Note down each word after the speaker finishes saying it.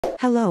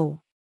Hello.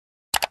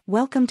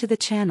 Welcome to the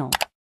channel.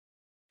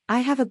 I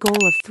have a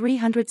goal of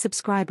 300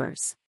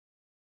 subscribers.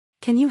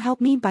 Can you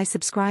help me by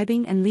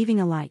subscribing and leaving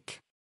a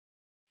like?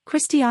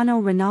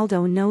 Cristiano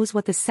Ronaldo knows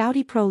what the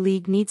Saudi Pro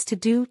League needs to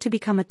do to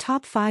become a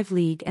top 5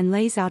 league and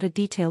lays out a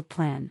detailed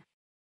plan.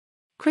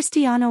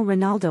 Cristiano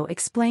Ronaldo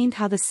explained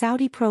how the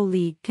Saudi Pro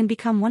League can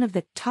become one of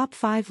the top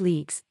 5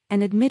 leagues,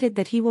 and admitted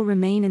that he will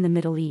remain in the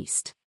Middle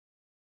East.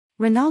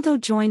 Ronaldo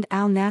joined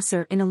Al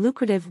Nassr in a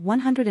lucrative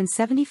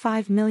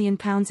 £175 million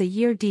a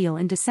year deal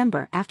in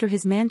December after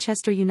his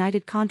Manchester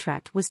United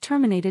contract was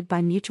terminated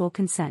by mutual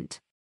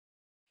consent.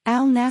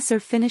 Al Nassr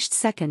finished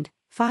second,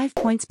 5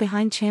 points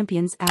behind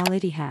champions Al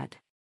Ittihad.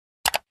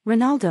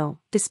 Ronaldo,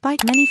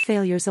 despite many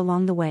failures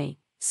along the way,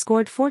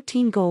 scored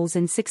 14 goals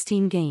in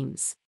 16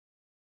 games.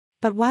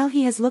 But while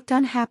he has looked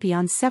unhappy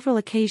on several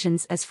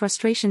occasions as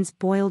frustrations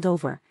boiled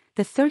over,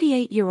 the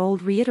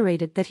 38-year-old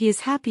reiterated that he is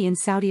happy in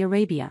Saudi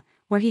Arabia,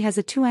 where he has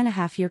a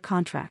 2.5-year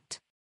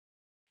contract.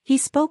 He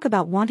spoke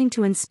about wanting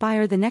to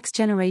inspire the next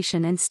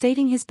generation and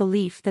stating his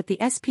belief that the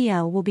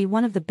SPL will be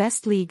one of the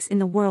best leagues in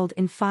the world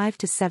in 5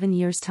 to 7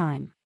 years'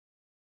 time.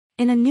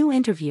 In a new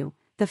interview,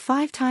 the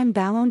 5-time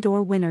Ballon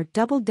d'Or winner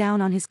doubled down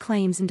on his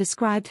claims and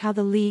described how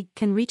the league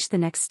can reach the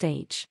next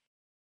stage.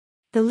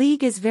 "The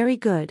league is very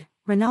good,"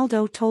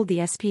 Ronaldo told the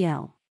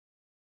SPL.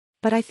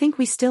 "But I think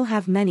we still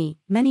have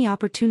many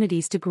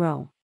opportunities to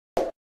grow.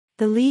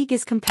 The league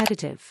is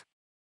competitive.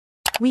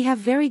 We have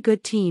very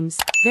good teams,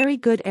 very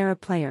good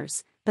Arab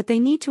players, but they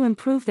need to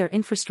improve their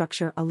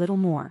infrastructure a little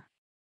more.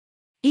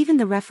 Even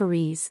the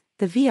referees,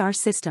 the VR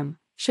system,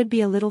 should be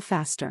a little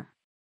faster.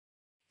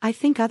 I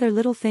think other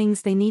little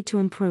things they need to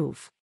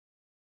improve.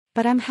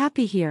 But I'm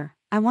happy here,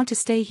 I want to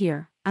stay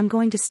here, I'm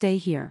going to stay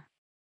here.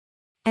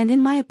 And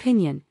in my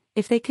opinion,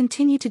 if they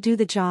continue to do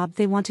the job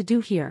they want to do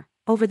here,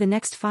 over the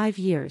next 5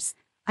 years,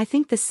 I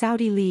think the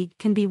Saudi League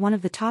can be one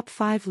of the top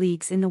 5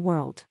 leagues in the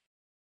world."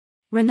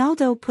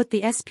 Ronaldo put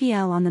the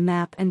SPL on the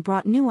map and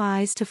brought new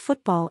eyes to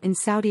football in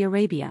Saudi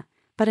Arabia,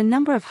 but a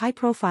number of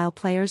high-profile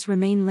players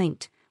remain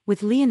linked,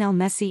 with Lionel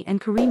Messi and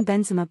Karim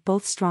Benzema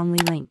both strongly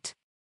linked.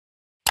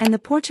 And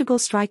the Portugal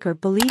striker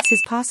believes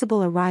his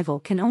possible arrival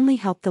can only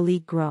help the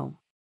league grow.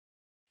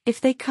 "If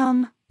they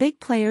come,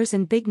 big players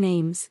and big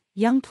names,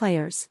 young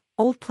players,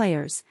 old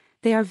players,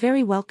 they are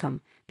very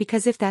welcome,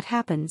 because if that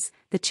happens,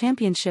 the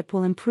championship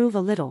will improve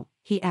a little,"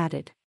 he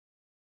added.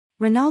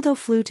 Ronaldo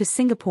flew to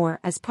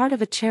Singapore as part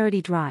of a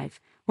charity drive,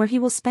 where he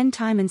will spend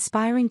time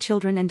inspiring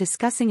children and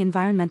discussing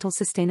environmental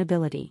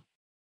sustainability.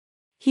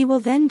 He will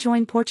then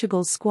join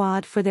Portugal's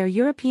squad for their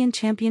European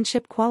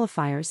Championship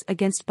qualifiers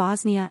against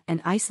Bosnia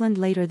and Iceland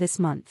later this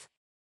month.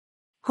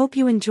 Hope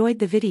you enjoyed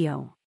the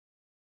video.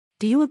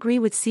 Do you agree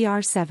with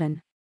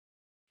CR7?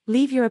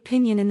 Leave your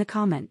opinion in the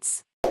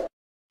comments.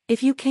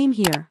 If you came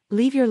here,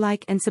 leave your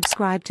like and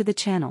subscribe to the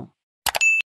channel.